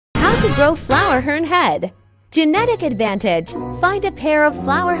to grow Flowerhorn head. Genetic advantage. Find a pair of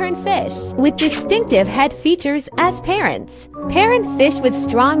Flowerhorn fish with distinctive head features as parents. Parent fish with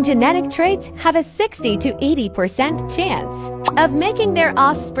strong genetic traits have a 60 to 80% chance of making their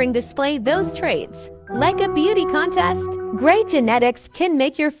offspring display those traits. Like a beauty contest, great genetics can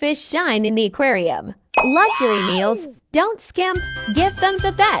make your fish shine in the aquarium. Luxury meals. Don't skimp, give them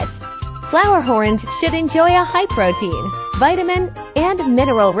the best. Flowerhorns should enjoy a high protein, vitamin, and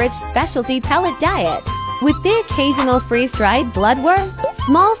mineral-rich specialty pellet diet, with the occasional freeze-dried bloodworm,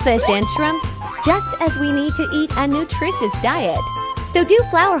 small fish and shrimp, just as we need to eat a nutritious diet. So do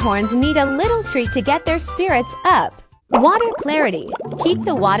Flowerhorns need a little treat to get their spirits up? Water clarity. Keep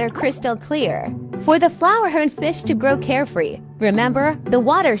the water crystal clear. For the Flowerhorn fish to grow carefree, remember, the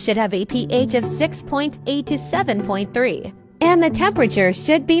water should have a pH of 6.8 to 7.3. And the temperature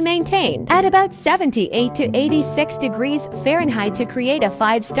should be maintained at about 78 to 86 degrees Fahrenheit to create a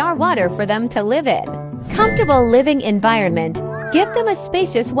 5-star water for them to live in. Comfortable living environment. Give them a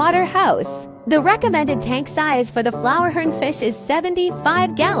spacious water house. The recommended tank size for the Flowerhorn fish is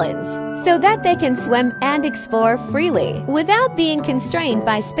 75 gallons, so that they can swim and explore freely without being constrained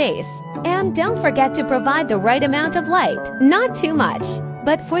by space. And don't forget to provide the right amount of light, not too much,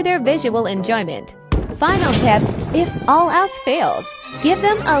 but for their visual enjoyment. Final tip, if all else fails, give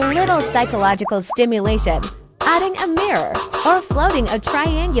them a little psychological stimulation. Adding a mirror or floating a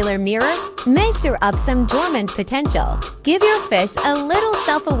triangular mirror may stir up some dormant potential. Give your fish a little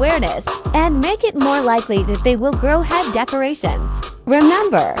self-awareness and make it more likely that they will grow head decorations.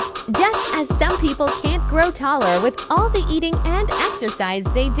 Remember, just as some people can't grow taller with all the eating and exercise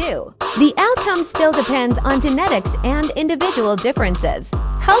they do, the outcome still depends on genetics and individual differences.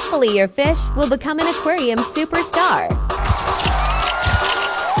 Hopefully your fish will become an aquarium superstar.